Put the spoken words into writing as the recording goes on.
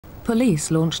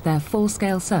police launched their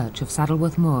full-scale search of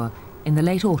Saddleworth Moor in the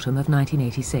late autumn of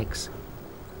 1986.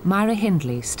 Myra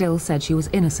Hindley still said she was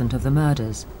innocent of the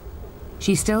murders.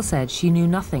 She still said she knew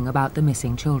nothing about the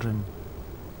missing children.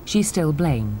 She still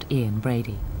blamed Ian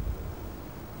Brady.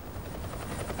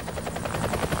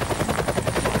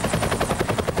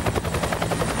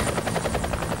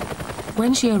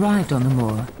 When she arrived on the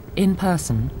moor, in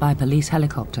person, by police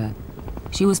helicopter,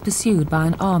 she was pursued by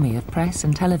an army of press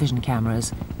and television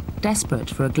cameras, desperate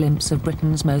for a glimpse of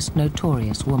Britain's most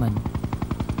notorious woman.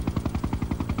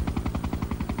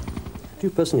 Do you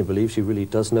personally believe she really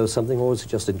does know something, or is it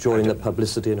just enjoying the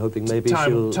publicity and hoping maybe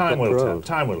she'll get paroled?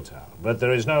 Time will tell, but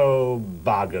there is no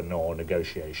bargain or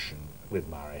negotiation with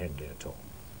Myra Hindley at all.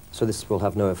 So this will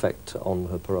have no effect on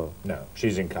her parole? No,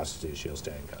 she's in custody, she'll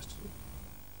stay in custody.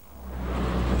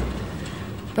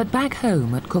 But back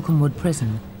home at Cookham Wood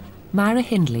Prison, Myra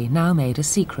Hindley now made a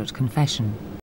secret confession.